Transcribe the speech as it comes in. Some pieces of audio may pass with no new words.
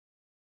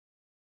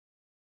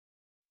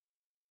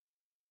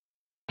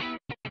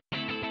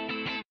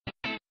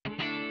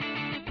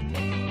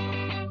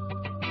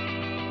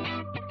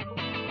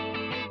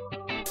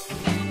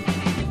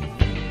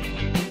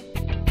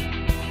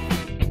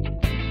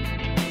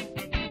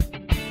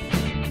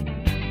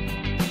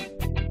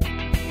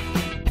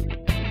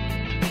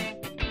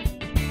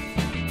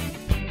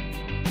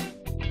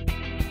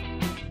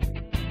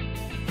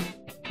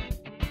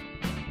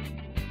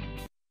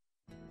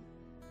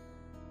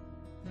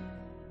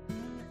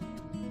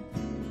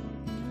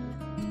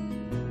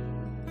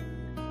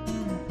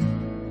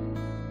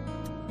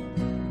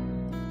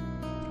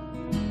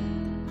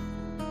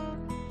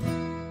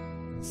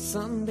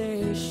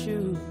Sunday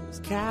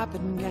shoes, cap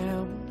and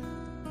gown,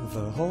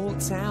 the whole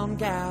town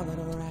gathered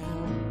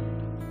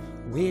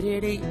around.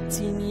 Waited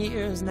 18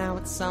 years, now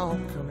it's all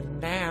coming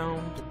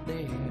down to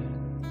this.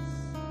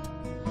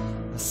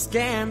 I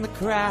scan the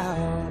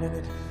crowd and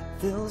it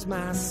fills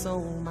my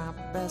soul. My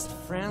best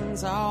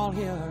friends all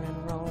here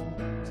in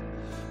rows.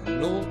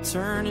 No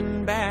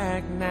turning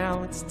back,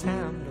 now it's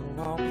time to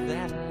walk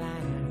that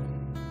line.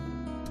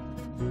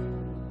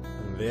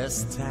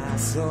 This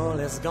tassel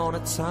is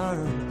gonna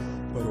turn,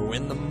 but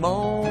when the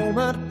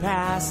moment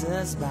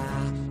passes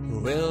by,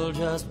 we'll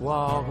just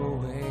walk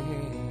away,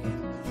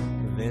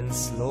 then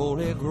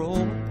slowly grow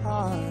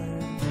apart.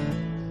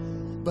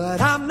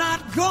 But I'm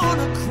not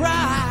gonna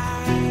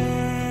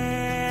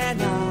cry,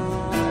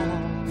 no,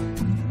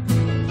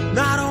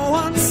 not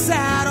one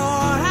sad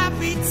or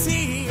happy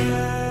tear.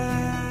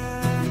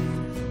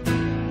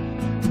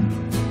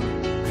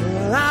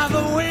 Well, I've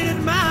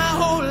waited my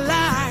whole life,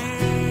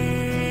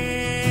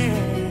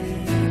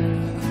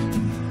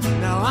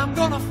 now I'm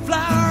gonna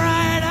fly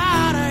right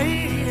out of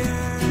here.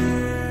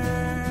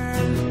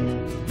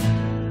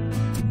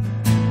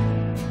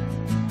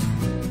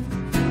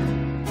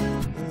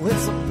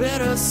 It's a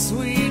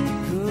bittersweet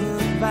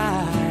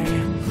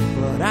goodbye,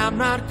 but I'm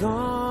not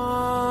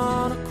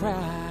gonna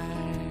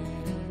cry,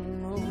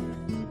 no.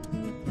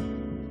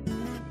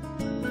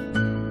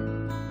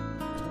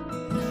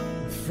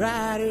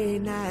 Friday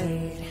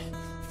night,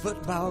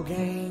 football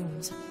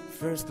games,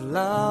 first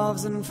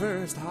loves and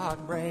first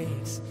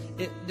heartbreaks.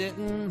 It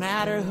didn't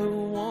matter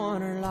who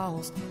won or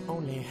lost,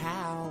 only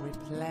how we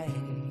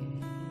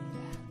played.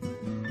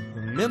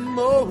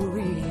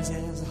 Memories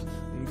as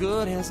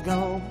good as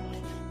gold,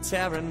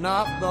 tearing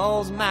up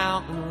those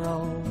mountain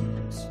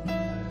roads,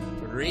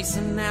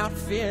 racing out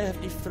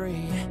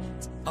 53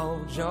 to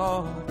old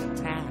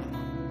Georgetown.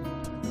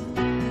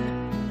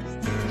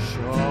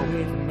 Sure,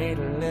 we've made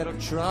a little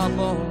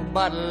trouble,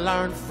 but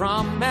learned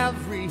from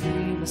every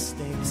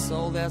mistake,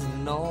 so there's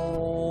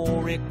no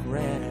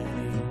regret.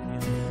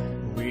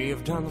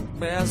 We've done the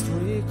best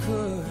we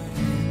could,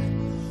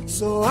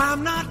 so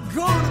I'm not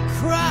gonna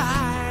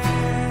cry,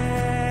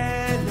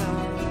 no,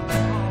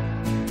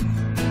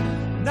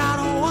 not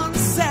one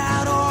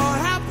sad or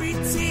happy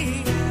tear.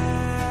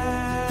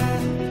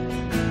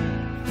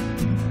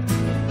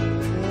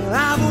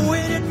 I've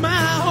waited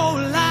my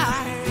whole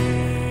life,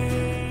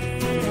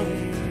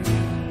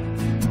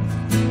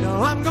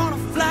 now I'm gonna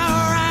fly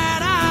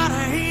right out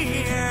of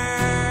here.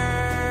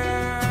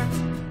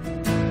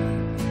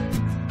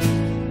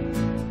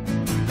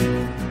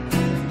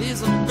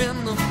 These have been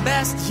the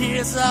best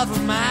years of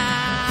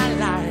my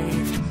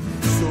life,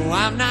 so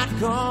I'm not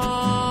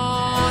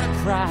gonna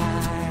cry.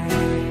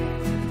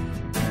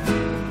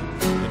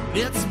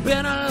 It's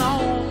been a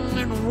long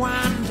and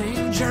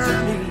winding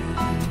journey,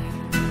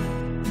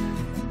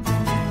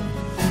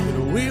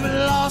 and we've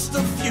lost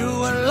a few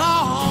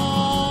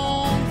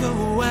along the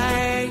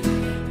way.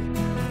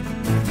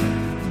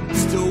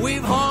 Still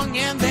we've hung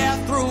in there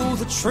through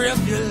the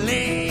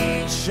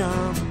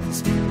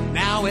tribulations.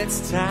 Now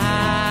it's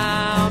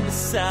time to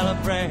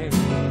celebrate.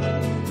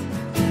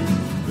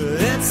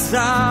 It's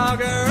our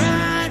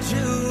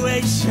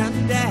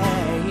graduation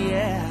day,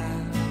 yeah.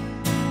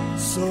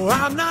 So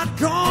I'm not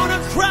gonna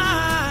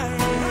cry,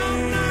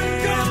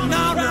 no,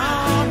 no,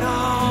 no,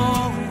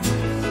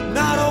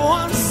 not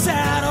one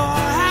sad or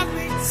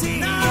happy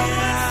tear.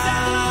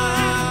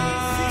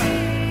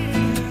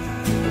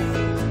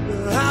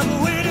 I've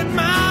waited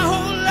my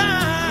whole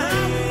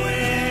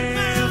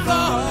life,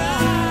 oh,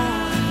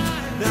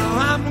 now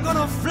I'm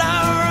gonna fly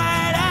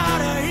right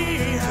out of here.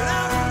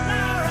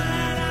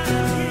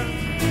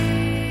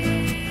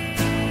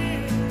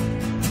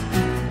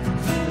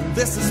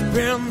 This has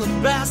been the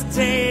best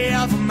day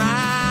of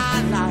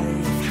my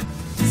life,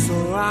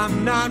 so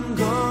I'm not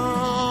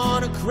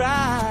gonna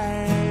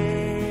cry.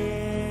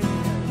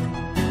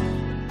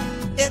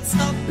 It's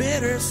a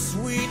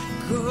bittersweet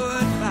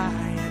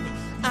goodbye,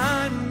 and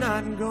I'm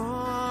not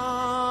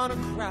gonna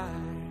cry.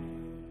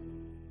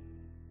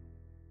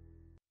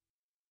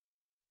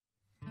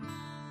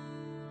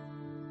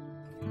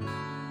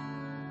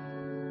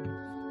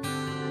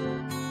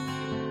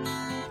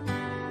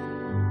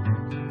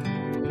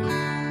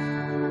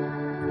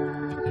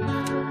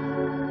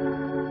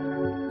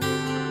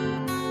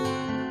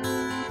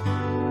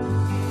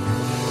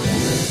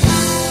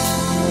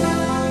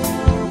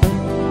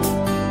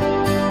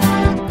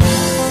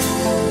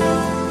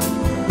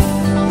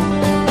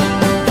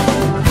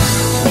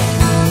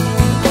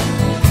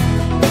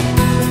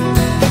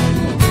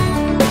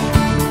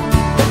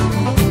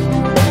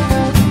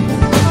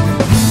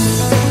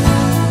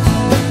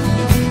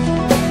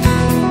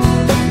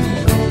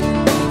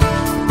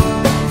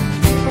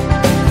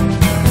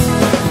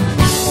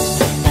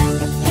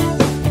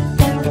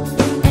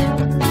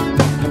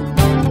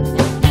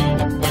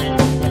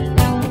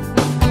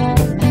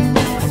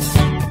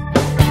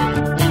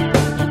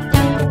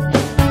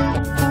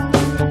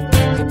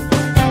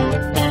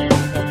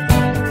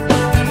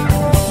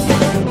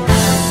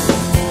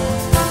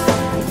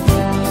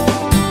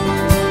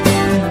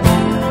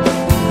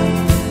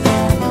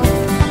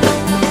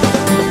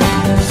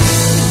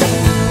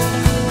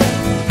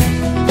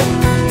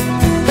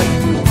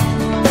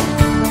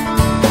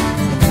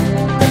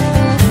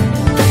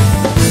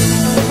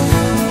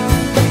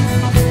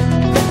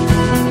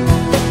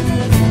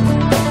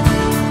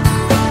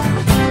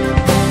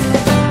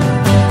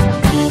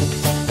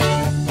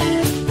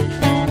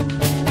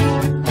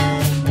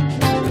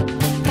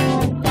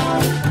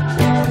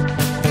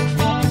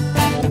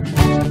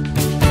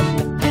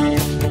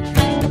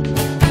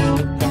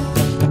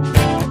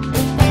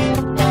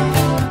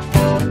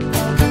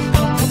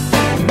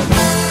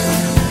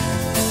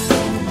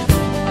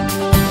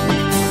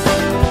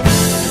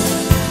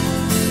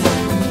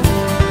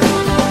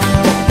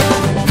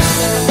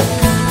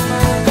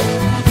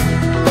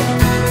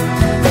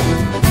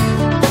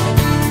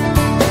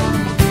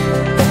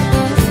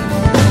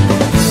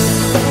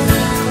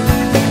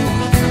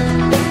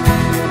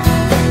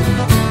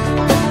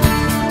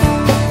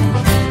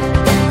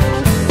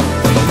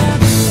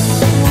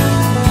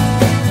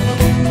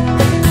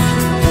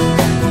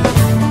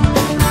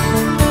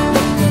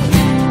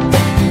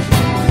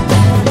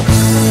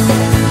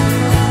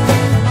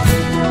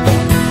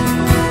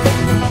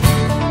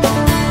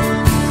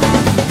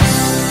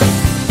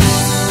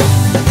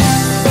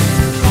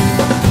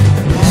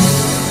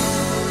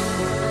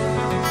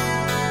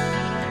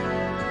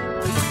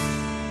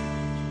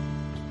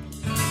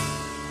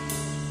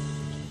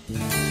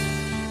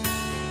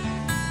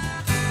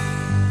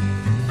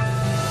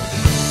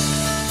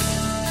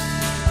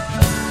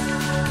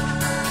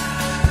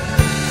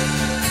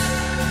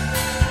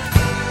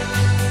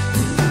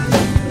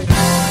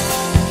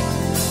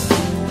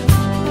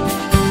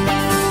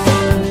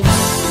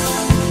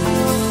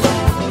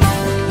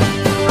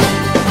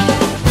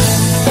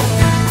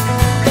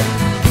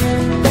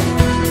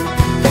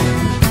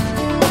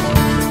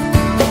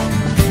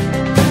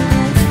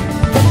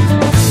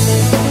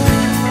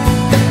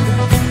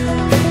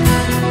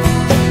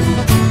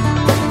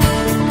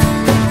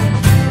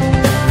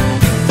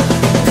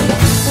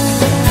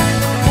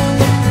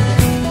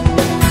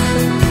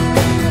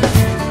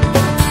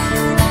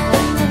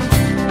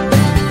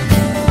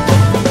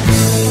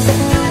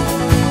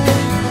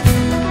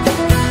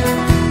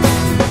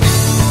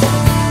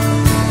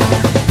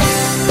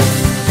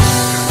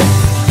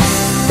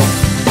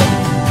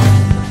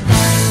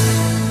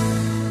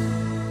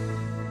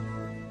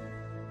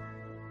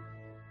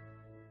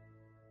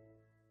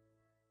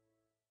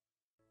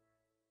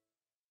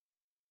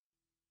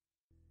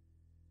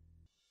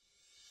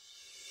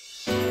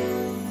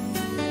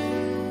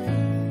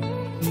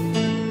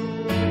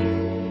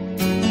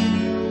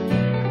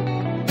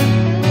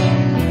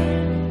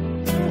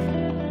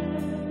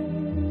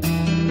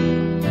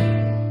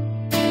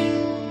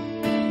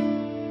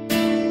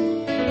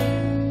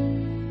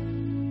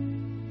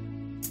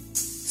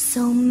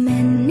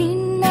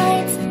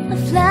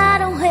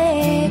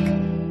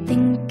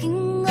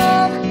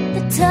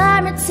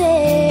 it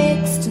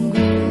takes to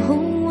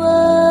grow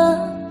up.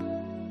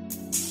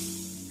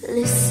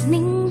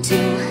 Listening to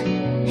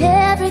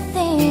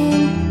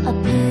everything a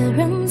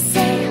parents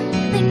say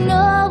they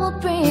know will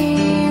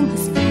bring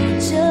us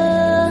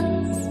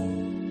fortunes.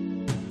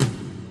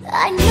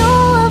 I know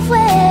I've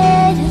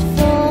waited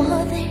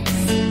for this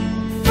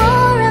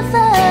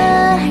forever,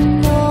 I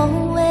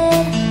know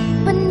it,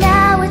 but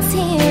now it's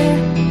here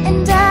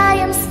and I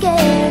am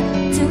scared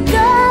to go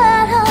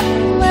out on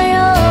my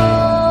own.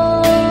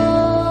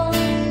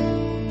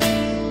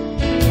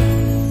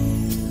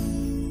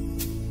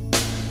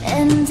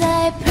 And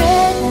I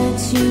pray that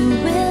you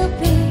will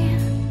be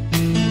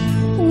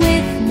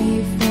with me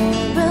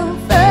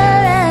forever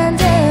and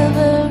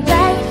ever,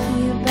 right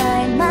here by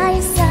my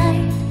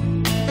side,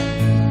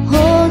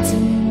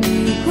 holding me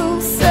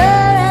closer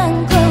and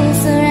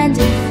closer. And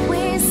if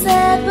we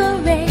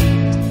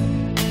separate,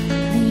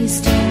 please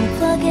don't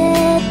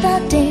forget the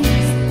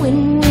days when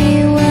we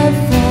were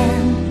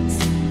friends,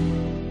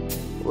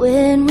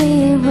 when we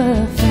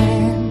were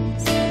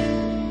friends.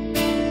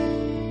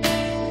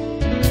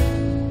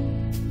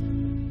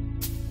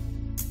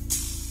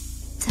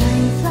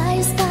 Time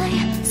flies by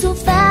so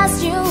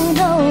fast, you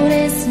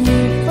notice you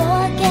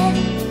forget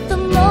the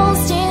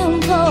most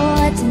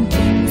important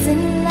things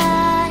in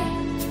life.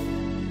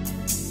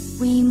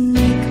 We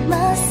make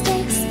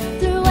mistakes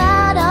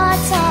throughout our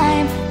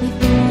time. We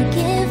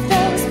forgive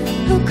those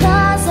who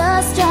cause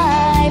us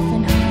strife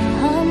and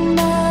harm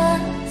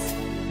us.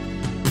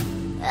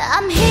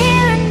 I'm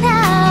here and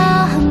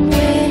now, I'm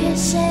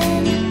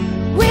wishing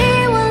we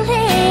were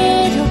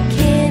little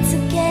kids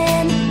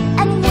again,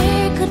 and we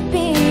could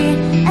be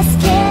as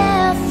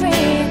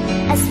carefree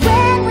as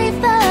when we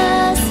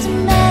first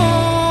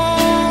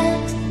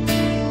met.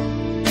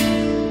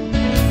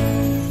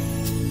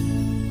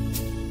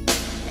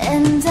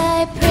 And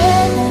I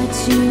pray that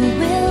you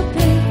will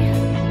be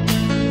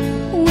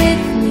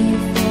with me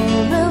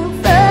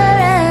forever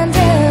and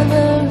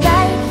ever,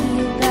 right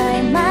here by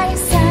my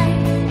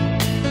side,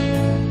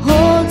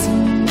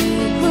 holding me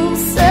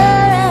closer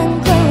and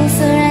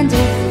closer. And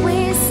if we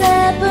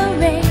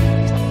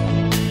separate,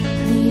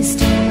 please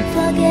don't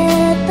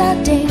forget the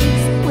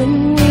days when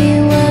we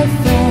were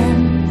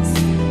friends,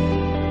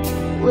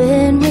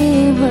 when we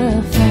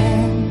were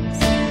friends.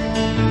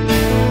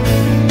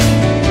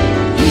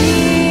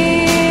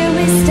 Here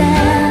we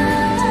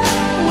stand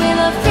with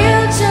a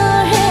future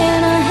in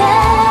our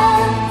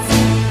hands.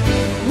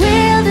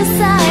 We'll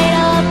decide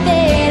our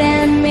fate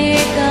and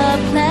make our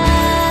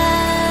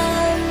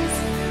plans.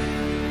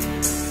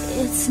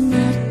 It's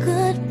not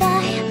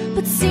goodbye,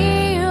 but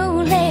see you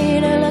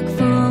later. Look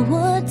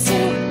forward to,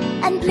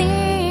 and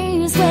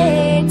please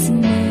wait to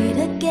meet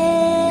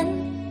again.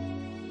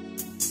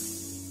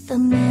 The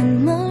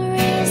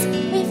memories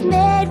we've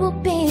made will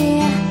be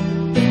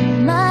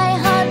in my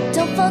heart.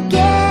 Don't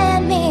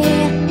forget me,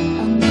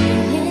 I'll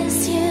miss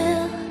you.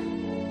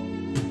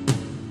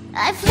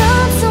 I've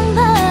learned so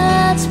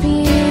much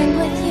being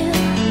with you.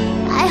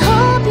 I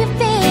hope you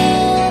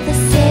feel the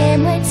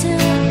same way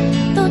too.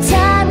 Though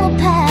time will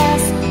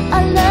pass,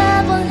 our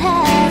love will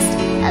last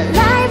a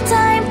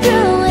lifetime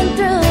through and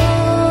through.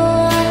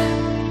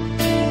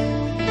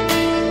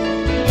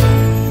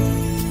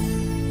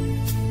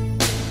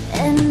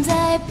 And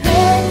I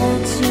pray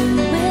that you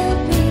will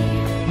be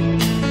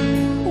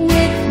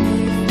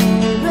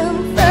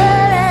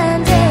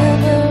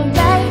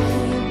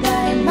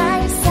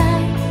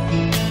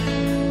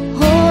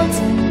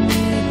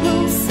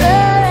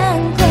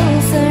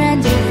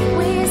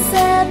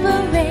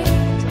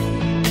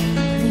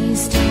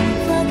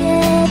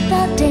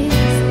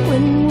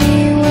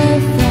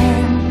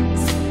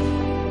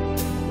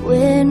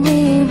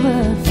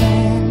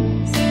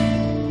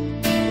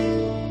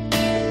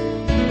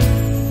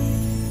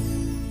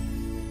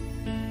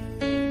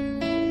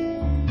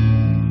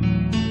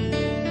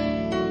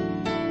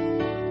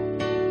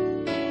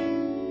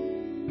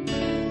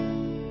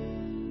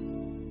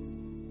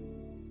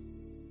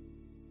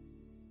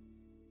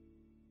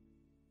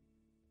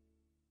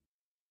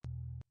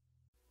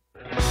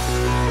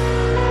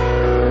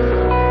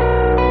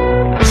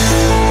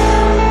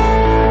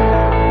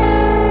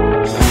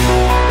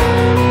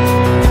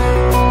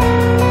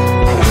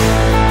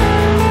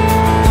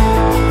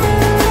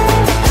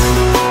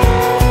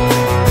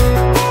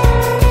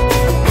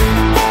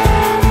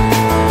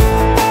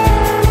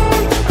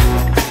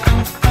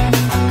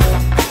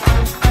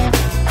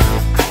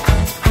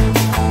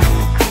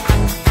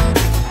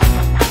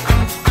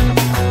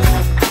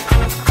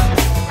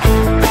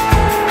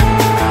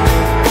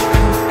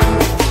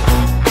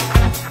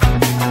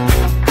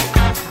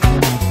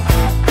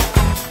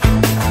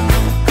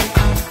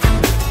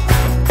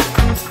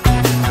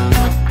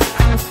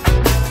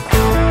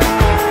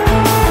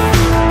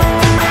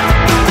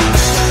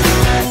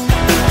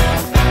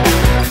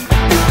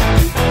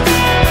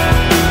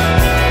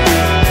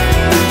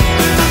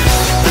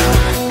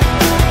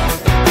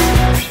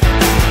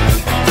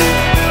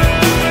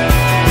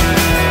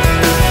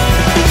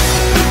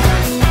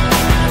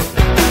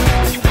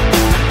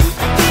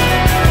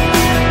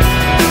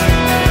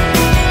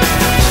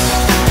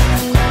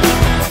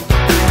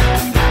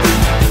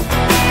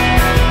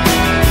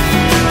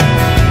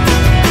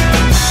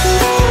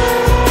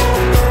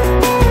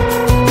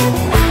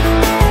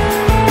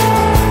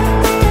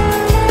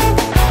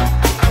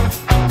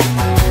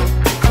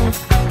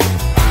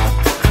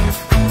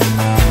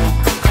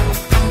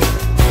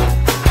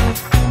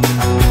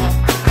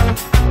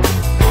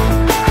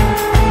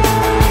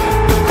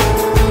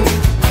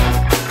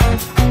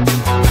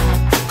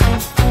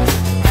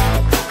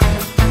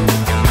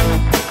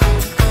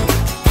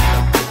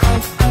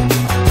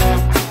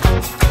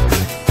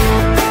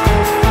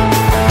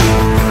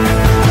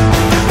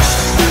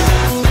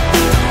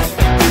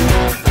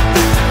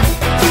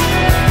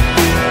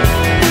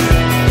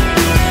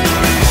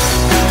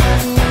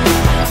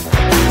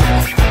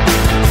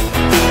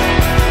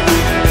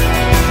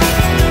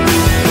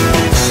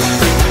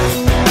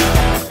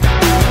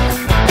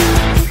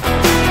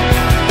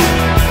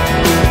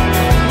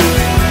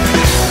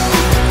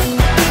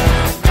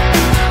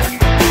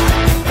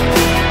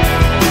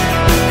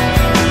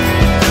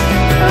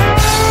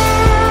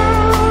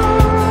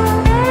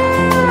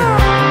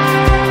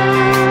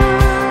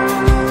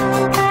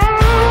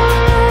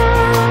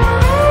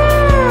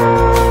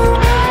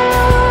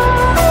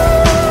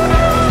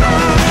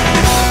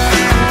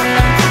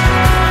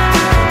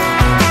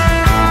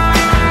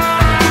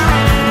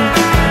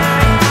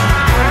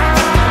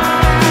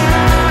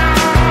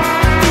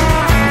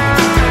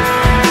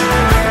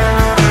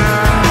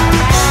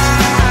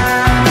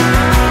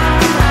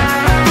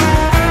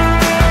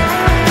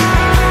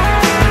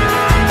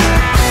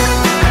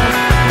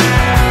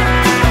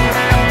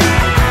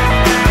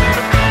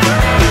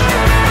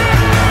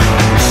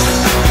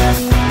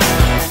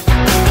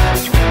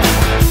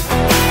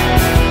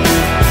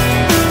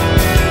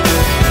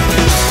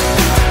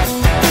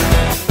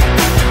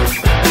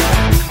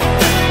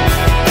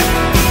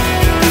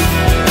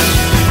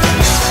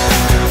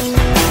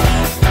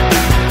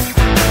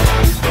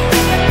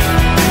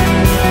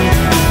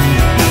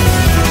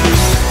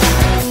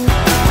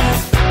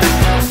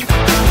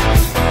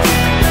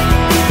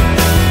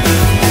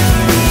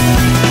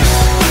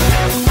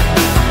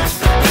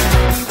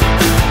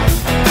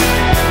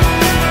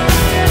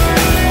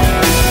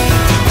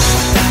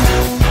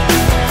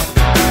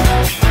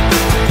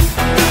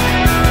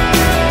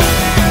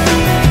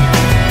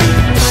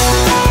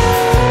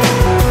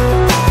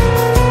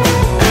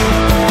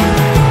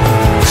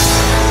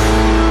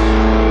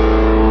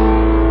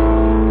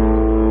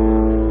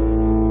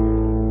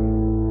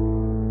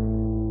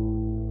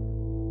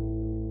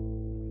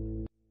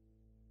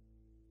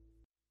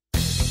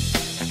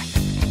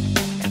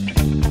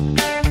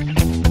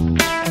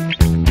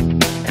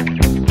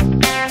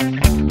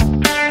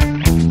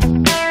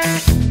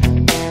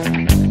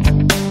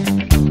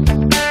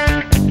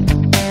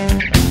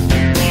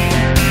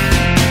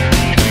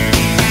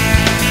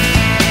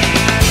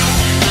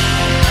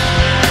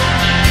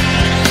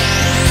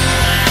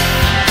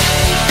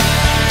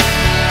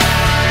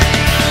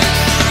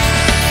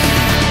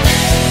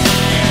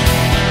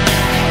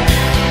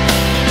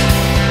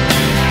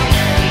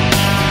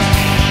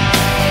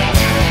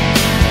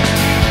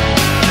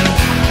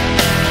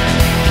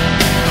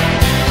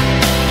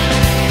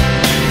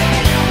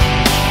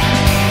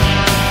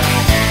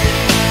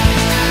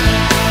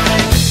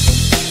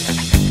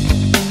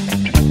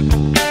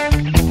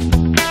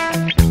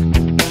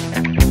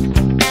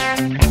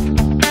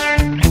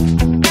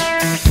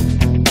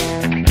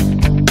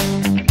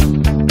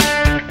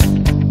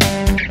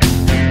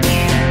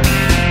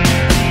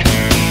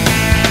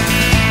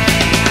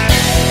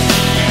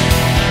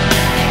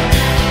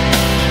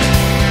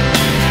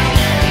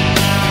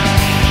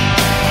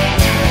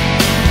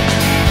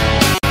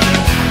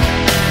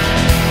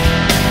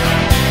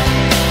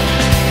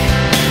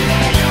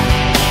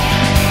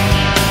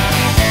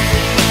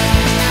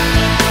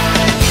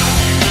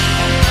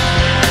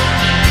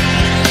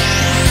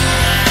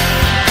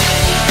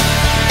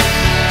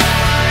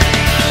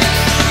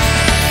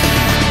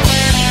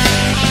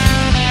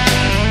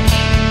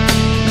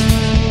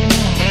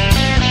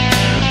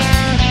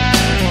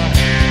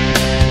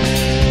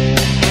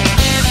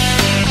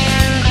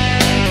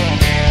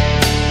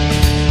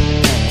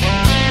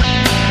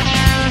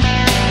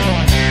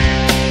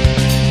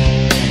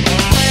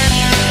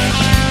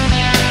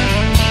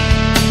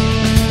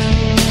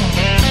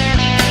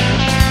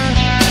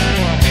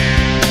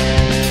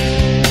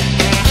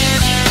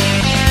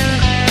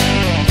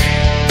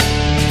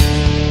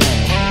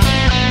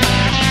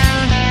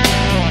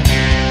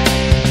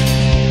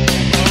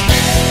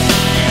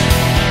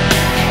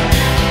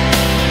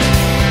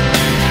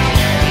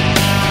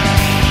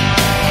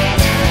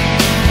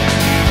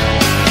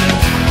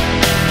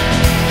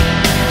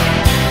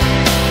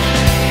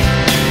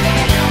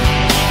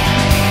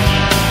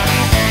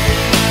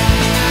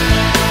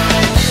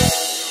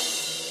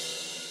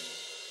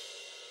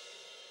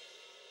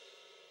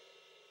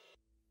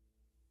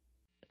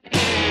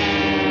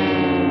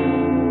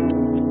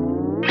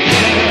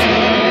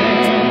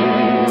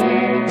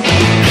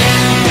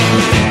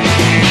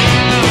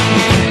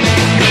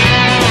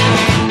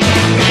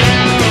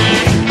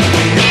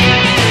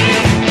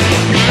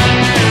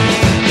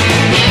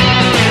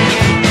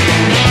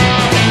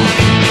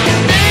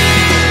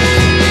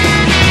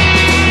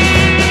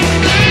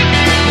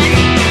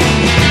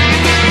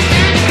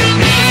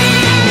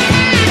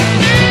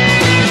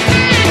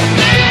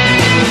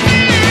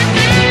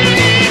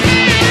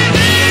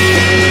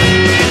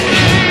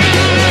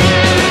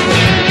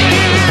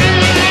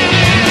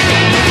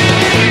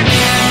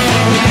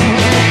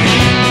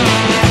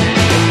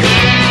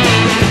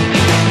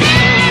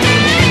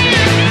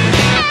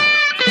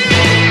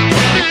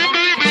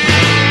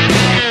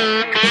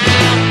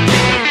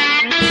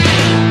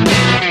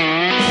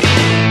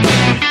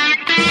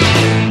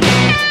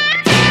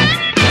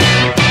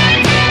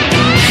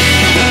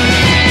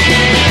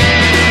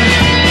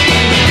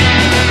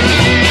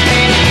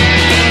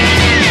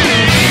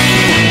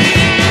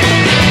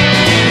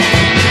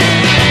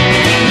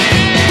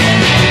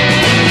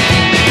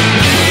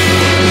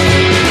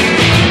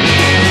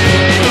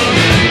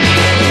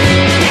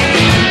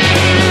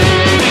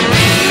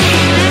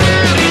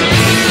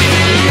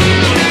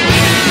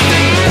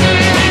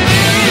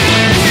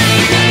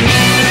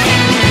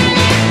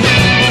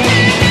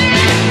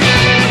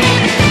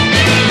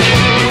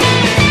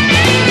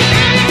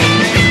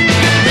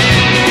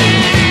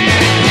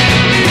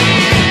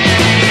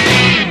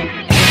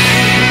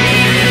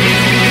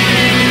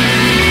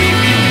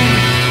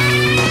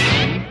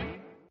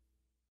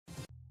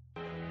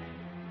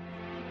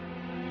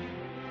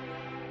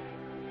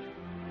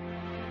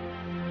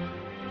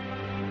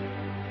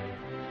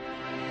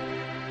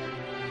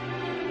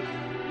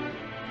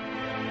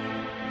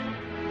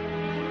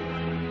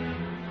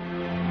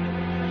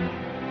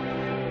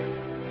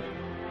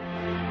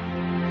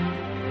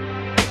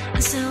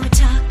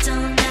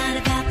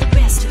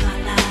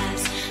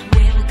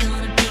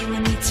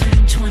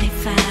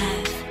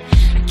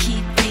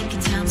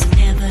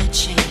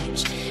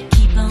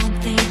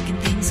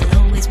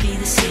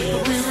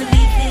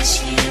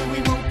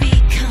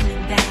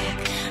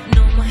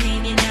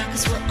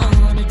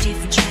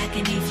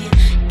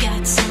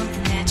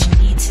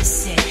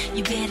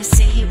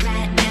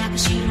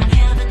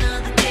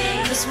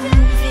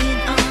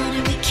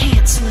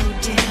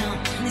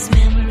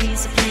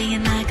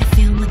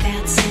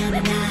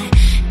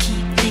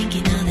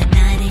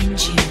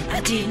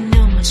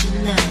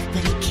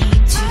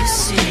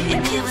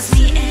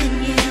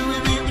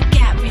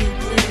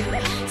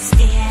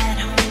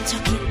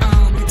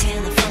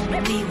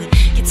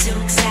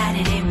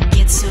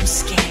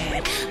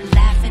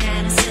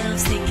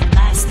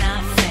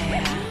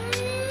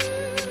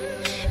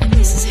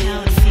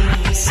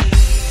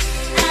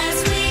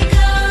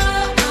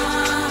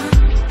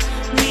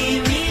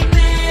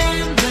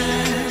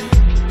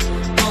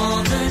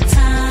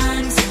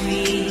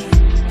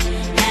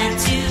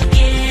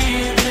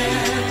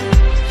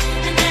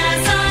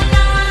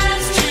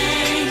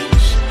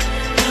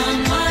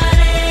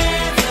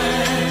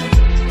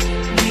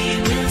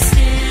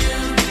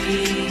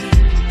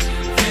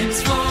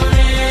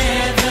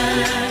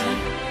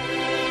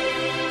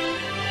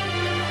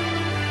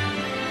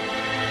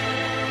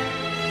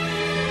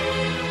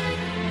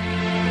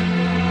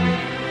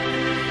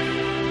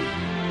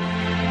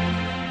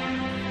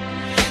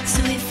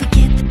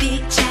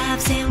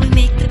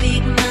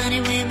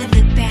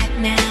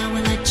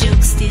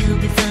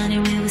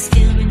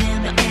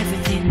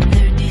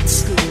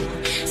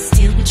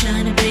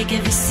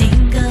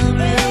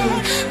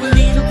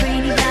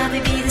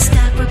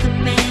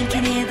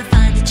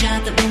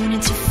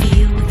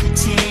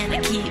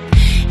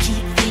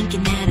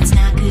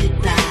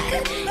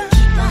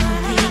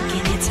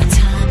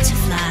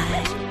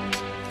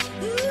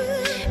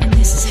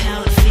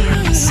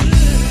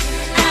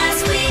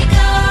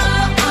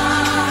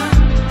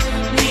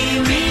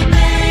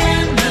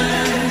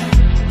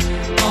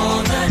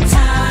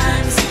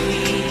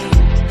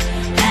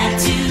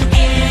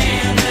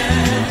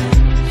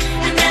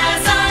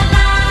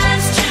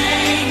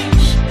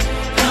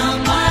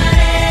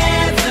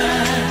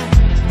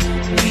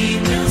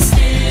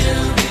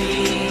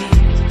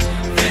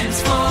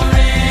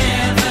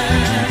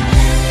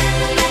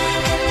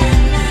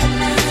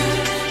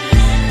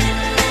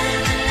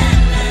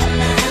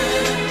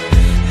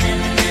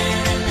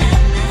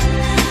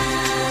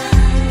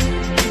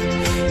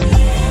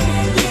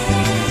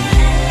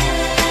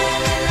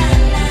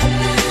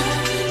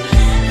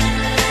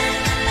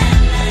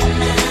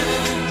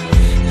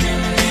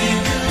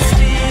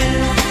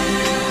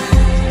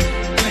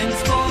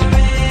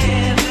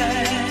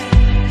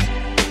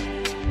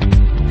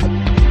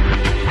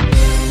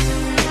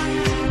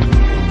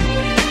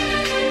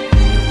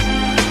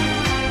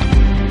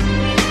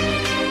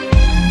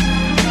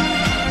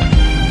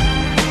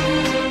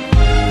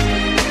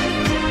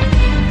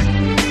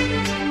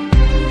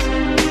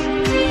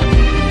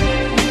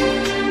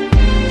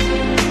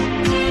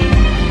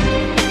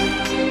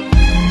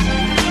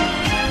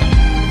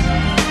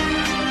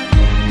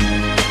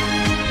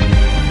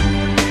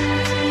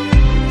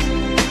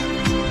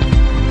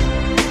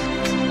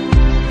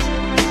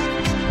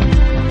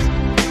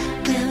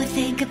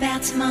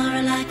about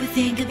tomorrow like we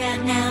think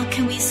about now?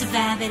 Can we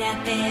survive it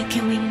out there?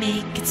 Can we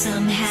make it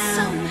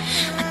somehow?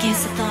 I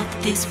guess I thought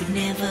that this would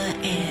never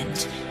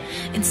end,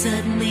 and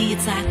suddenly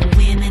it's like the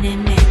women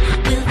and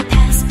men. Will the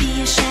past be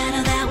a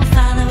shadow that will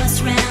follow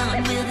us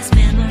round? Will this